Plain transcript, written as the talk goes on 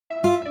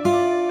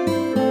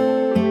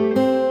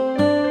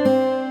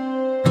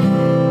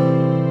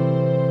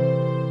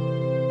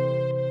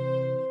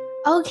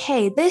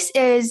Okay, this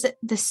is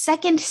the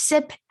second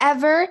sip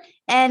ever,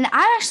 and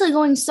I'm actually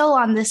going solo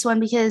on this one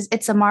because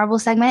it's a Marvel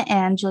segment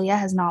and Julia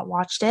has not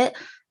watched it,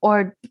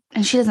 and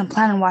she doesn't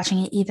plan on watching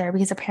it either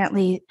because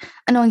apparently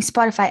annoying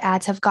Spotify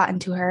ads have gotten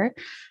to her.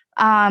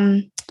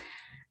 Um,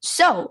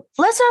 so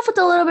let's start off with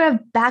a little bit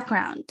of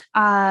background.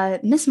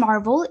 Miss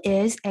Marvel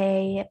is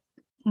a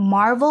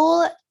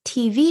Marvel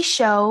TV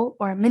show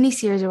or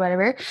miniseries or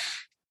whatever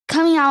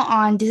coming out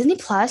on Disney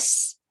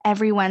Plus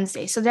every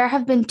Wednesday. So there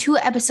have been 2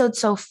 episodes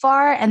so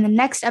far, and the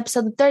next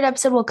episode, the third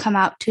episode, will come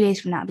out 2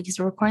 days from now because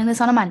we're recording this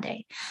on a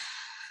Monday.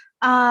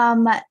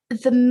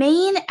 The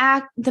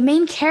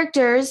main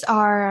characters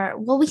are,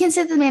 well, we can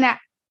say the main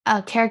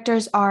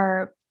characters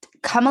are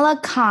Kamala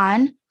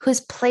Khan, who's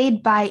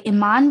played by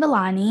Iman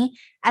Vellani,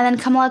 and then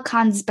Kamala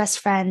Khan's best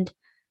friend,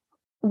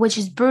 which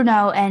is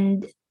Bruno,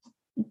 and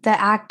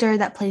the actor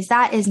that plays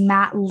that is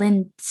Matt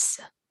Lintz.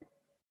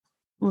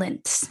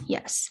 Lintz,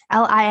 yes.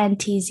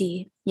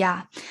 Lintz,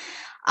 yeah.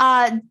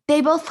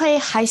 They both play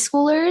high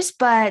schoolers,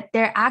 but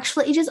their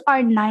actual ages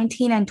are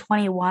 19 and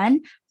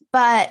 21.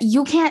 But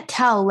you can't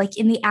tell, like,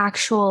 in the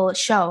actual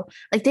show.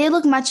 Like, they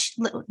look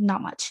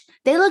not much.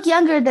 They look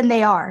younger than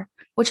they are,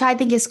 which I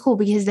think is cool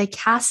because the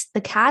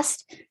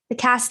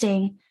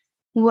casting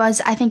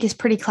was, I think, is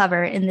pretty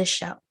clever in this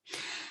show.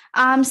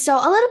 So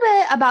a little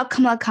bit about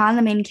Kamala Khan,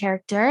 the main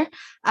character.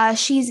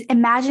 She's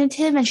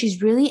imaginative and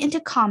she's really into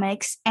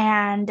comics.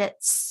 And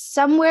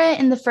somewhere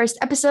in the first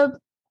episode,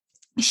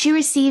 she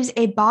receives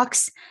a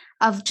box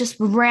of just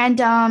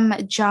random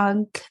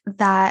junk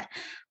that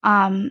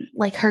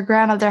like her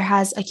grandmother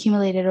has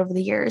accumulated over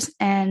the years.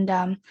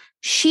 And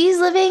she's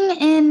living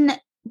in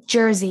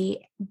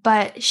Jersey,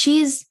 but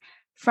she's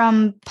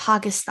from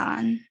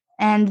Pakistan.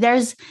 And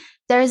there's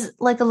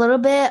like a little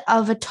bit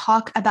of a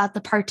talk about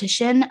the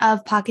partition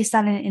of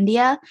Pakistan and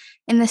India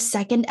in the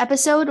second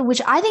episode,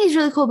 which I think is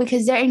really cool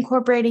because they're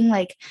incorporating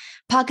like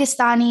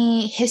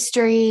Pakistani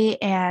history,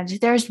 and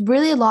there's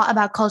really a lot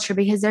about culture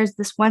because there's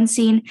this one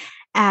scene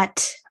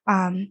at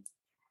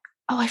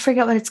I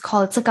forget what it's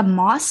called. It's like a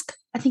mosque.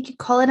 I think you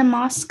call it a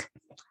mosque,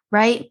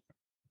 right?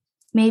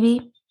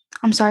 Maybe.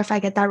 I'm sorry if I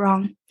get that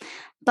wrong.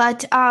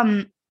 But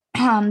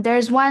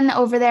there's one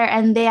over there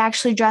and they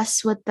actually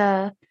dress with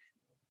the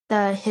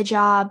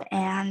hijab,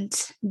 and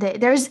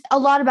there's a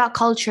lot about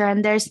culture,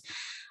 and there's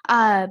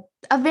a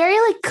very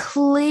like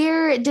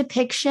clear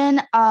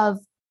depiction of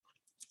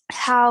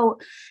how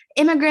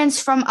immigrants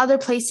from other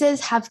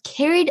places have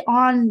carried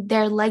on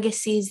their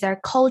legacies, their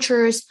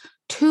cultures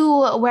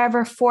to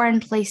wherever foreign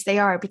place they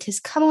are, because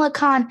Kamala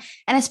Khan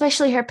and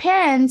especially her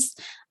parents,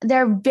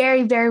 they're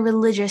very, very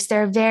religious.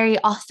 They're very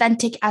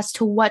authentic as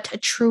to what a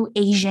true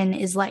Asian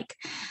is like.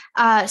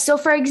 So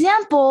for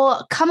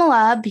example,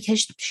 Kamala,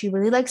 because she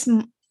really likes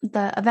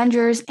the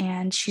Avengers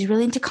and she's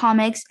really into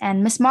comics,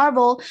 and Captain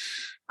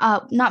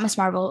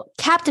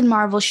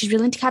Marvel, she's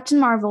really into Captain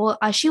Marvel.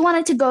 She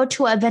wanted to go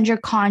to Avenger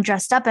Con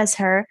dressed up as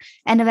her,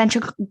 and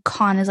Avenger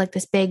Con is like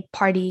this big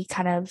party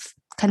kind of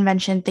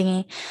convention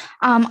thingy,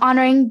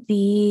 honoring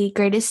the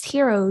greatest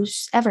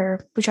heroes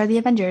ever, which are the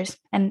Avengers.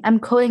 And I'm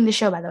quoting the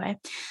show, by the way.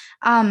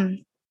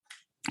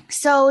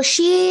 So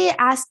she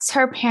asks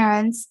her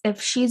parents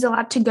if she's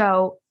allowed to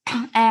go,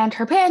 and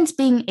her parents,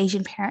 being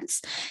Asian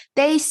parents,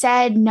 they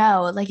said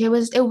no. Like it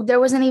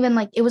wasn't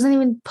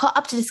even put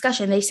up to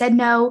discussion. They said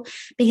no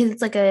because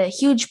it's like a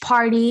huge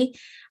party,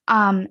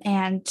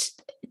 and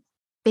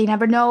they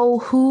never know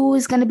who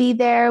is going to be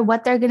there,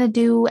 what they're going to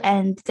do,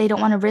 and they don't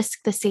want to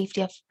risk the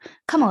safety of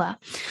Kamala.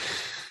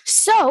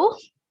 So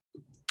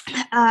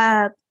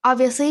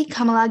obviously,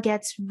 Kamala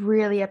gets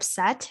really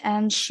upset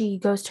and she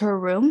goes to her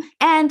room.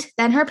 And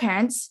then her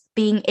parents,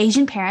 being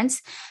Asian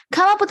parents,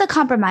 come up with a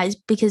compromise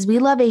because we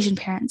love Asian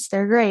parents.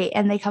 They're great.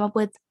 And they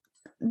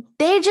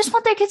just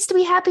want their kids to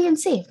be happy and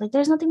safe. Like,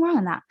 there's nothing wrong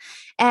in that.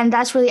 And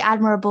that's really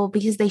admirable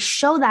because they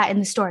show that in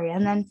the story.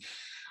 And then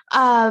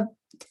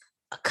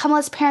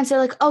Kamala's parents are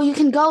like, oh, you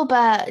can go,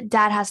 but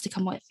dad has to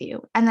come with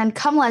you. And then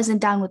Kamala isn't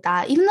down with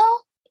that, even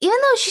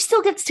though she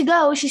still gets to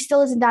go, she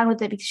still isn't down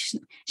with it because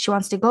she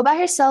wants to go by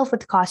herself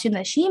with the costume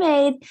that she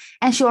made,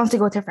 and she wants to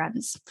go with her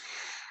friends.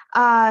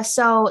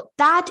 So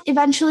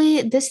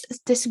this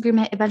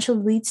disagreement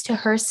eventually leads to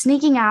her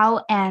sneaking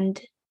out, and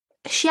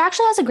she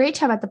actually has a great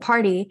time at the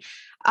party.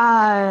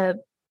 I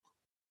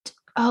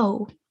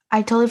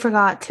totally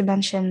forgot to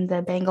mention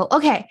the bangle.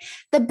 Okay,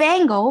 the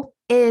bangle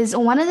is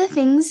one of the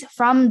things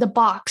from the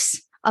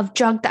box of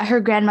junk that her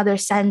grandmother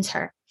sends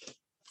her.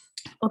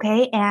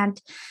 Okay,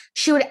 and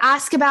she would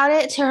ask about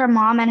it to her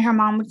mom, and her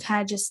mom would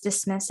kind of just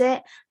dismiss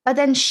it. But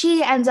then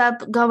she ends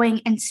up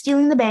going and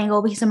stealing the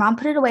bangle because her mom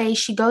put it away.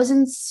 She goes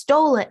and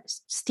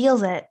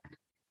steals it.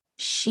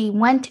 She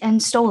went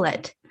and stole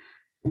it.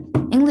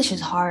 English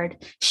is hard.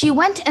 She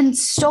went and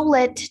stole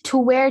it to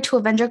wear to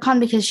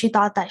AvengerCon because she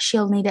thought that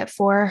she'll need it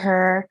for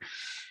her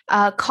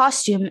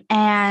costume.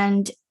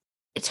 And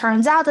it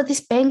turns out that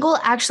this bangle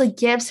actually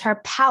gives her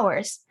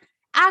powers.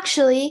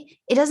 Actually,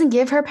 it doesn't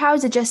give her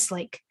powers. It just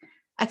like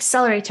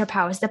accelerates her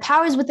powers. The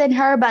power is within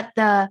her, but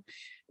the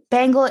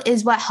bangle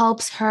is what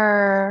helps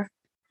her.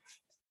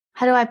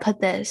 How do I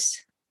put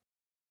this?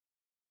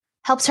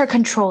 helps her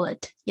control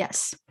it.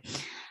 Yes.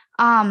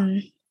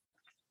 Um,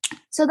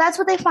 so that's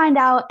what they find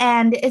out,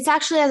 and it's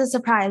actually as a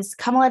surprise.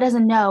 Kamala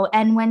doesn't know,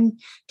 and when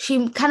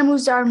she kind of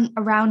moves her arm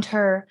around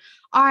her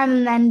arm,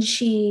 and then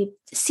she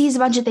sees a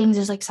bunch of things.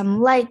 There's like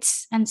some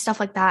lights and stuff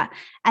like that,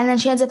 and then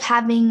she ends up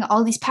having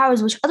all these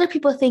powers, which other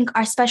people think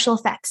are special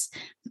effects,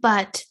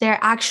 but they're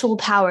actual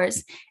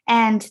powers.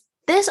 And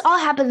this all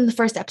happened in the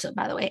first episode,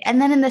 by the way.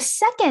 And then in the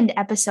second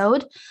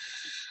episode,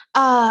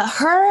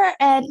 her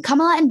and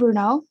Kamala and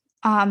Bruno,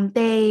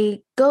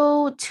 they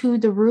go to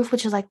the roof,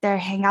 which is like their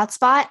hangout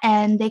spot,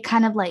 and they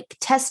kind of like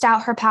test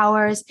out her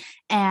powers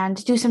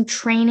and do some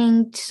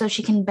training so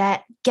she can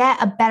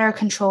get a better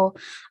control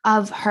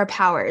of her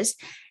powers.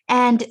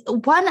 And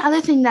one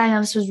other thing that I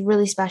noticed was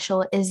really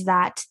special is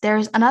that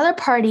there's another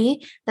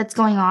party that's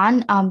going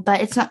on,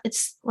 but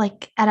it's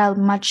like at a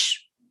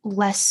much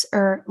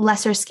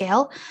lesser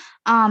scale.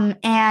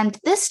 And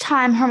this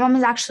time her mom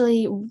is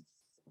actually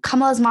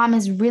Kamala's mom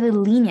is really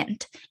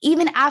lenient,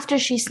 even after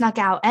she snuck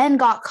out and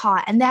got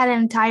caught. And they had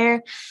an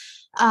entire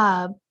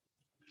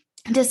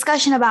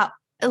discussion about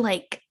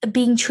like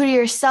being true to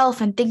yourself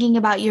and thinking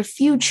about your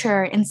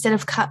future instead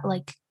of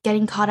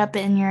getting caught up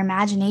in your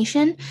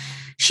imagination.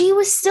 She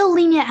was still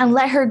lenient and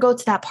let her go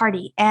to that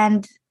party.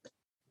 And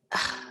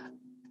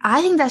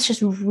I think that's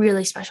just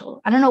really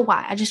special. I don't know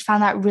why. I just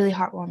found that really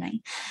heartwarming.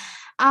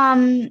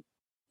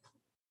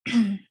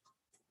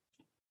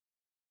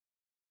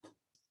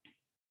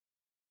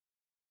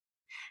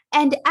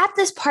 And at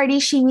this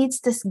party, she meets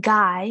this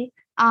guy.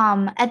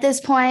 At this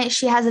point,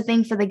 she has a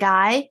thing for the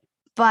guy,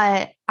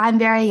 but I'm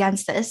very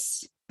against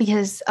this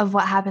because of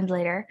what happened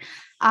later.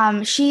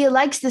 She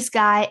likes this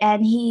guy,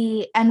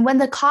 and when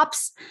the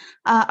cops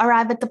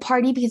arrive at the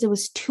party because it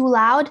was too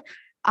loud,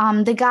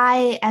 the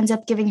guy ends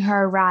up giving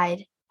her a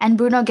ride, and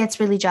Bruno gets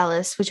really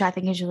jealous, which I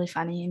think is really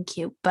funny and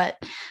cute.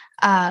 But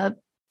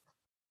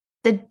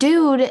the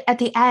dude at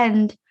the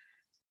end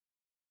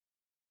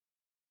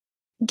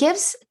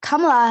gives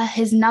Kamala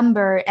his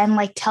number and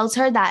like tells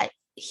her that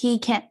she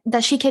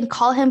can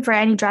call him for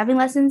any driving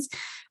lessons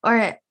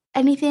or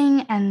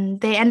anything,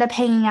 and they end up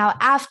hanging out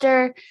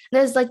after.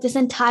 There's like this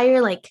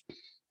entire like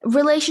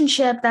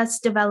relationship that's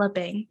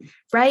developing,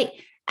 right?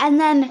 And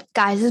then,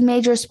 guys, this is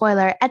major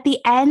spoiler. At the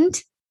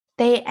end,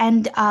 they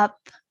end up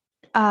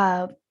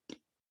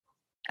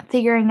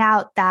figuring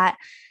out that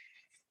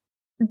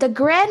the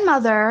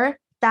grandmother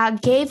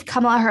that gave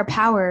Kamala her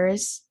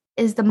powers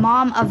is the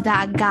mom of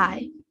that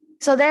guy.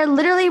 So they're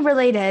literally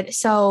related.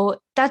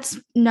 So that's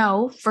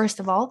no,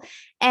 first of all.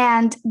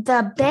 And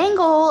the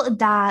bangle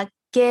that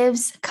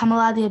gives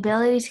Kamala the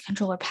ability to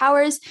control her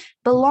powers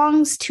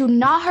belongs to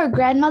not her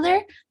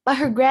grandmother, but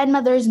her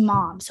grandmother's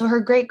mom. So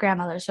her great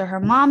grandmother. So her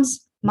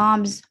mom's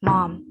mom's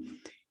mom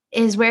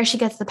is where she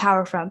gets the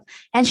power from.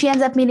 And she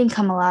ends up meeting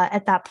Kamala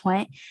at that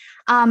point.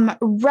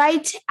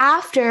 Right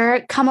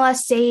after Kamala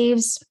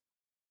saves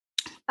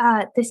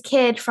this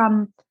kid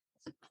from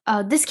he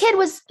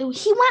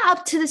went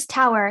up to this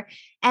tower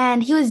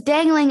and he was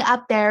dangling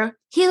up there.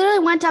 He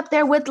literally went up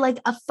there with like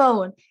a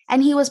phone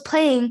and he was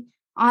playing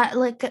on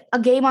like a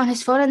game on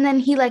his phone, and then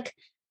he like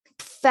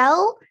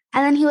fell,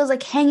 and then he was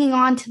like hanging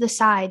on to the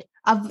side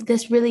of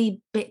this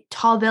really big,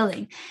 tall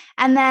building.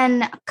 And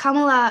then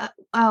Kamala,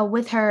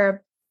 with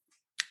her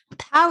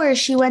powers,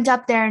 she went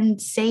up there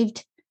and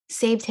saved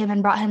him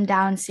and brought him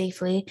down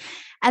safely.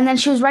 And then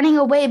she was running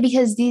away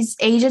because these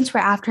agents were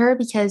after her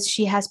because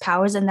she has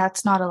powers and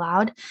that's not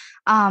allowed.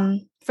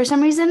 For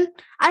some reason,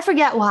 I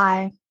forget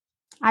why.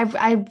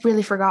 I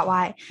really forgot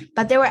why,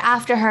 but they were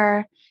after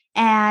her.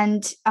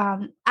 And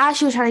as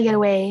she was trying to get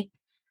away,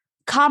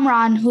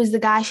 Kamran, who's the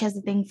guy she has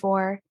the thing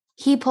for,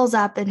 he pulls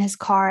up in his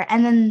car,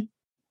 and then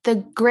the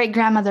great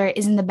grandmother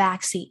is in the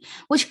back seat,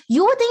 which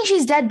you would think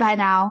she's dead by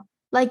now.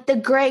 Like the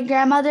great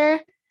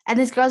grandmother, and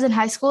this girl's in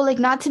high school, like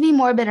not to be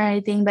morbid or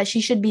anything, but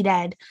she should be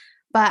dead.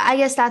 But I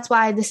guess that's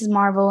why this is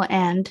Marvel,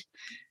 and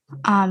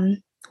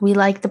we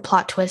like the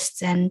plot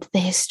twists and the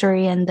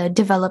history and the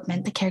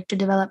development, the character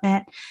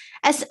development.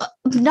 As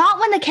not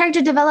when the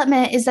character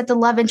development is that the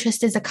love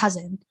interest is a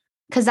cousin,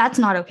 because that's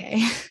not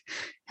okay.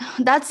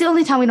 That's the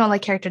only time we don't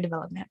like character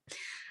development.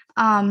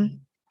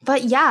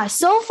 But yeah,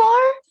 so far,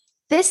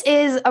 this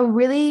is a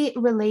really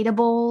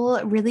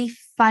relatable, really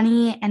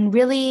funny, and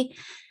really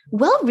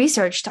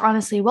well-researched,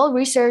 honestly,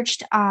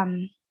 well-researched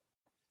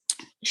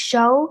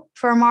show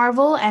for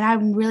Marvel. And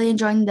I'm really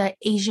enjoying the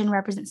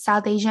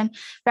South Asian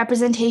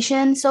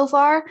representation so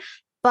far.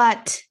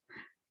 But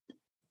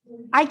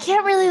I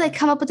can't really like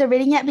come up with a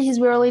rating yet because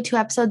we're only 2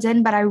 episodes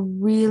in, but I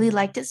really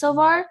liked it so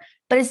far.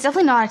 But it's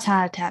definitely not a 10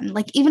 out of 10.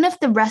 Like even if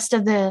the rest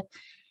of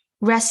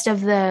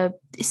the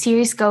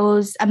series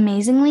goes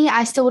amazingly,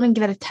 I still wouldn't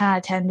give it a 10 out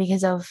of 10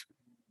 because of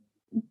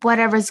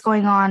whatever's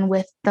going on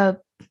with the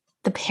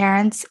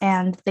parents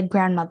and the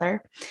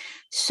grandmother.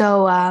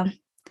 So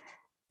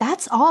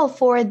that's all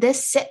for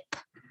this sip.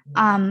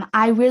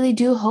 I really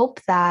do hope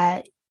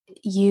that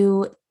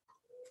you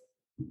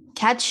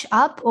catch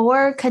up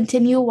or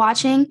continue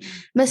watching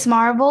Miss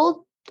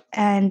Marvel.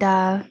 And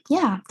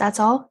yeah, that's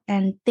all.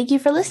 And thank you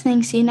for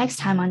listening. See you next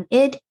time on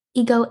Id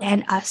Ego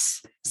and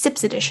Us,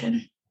 Sips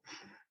Edition.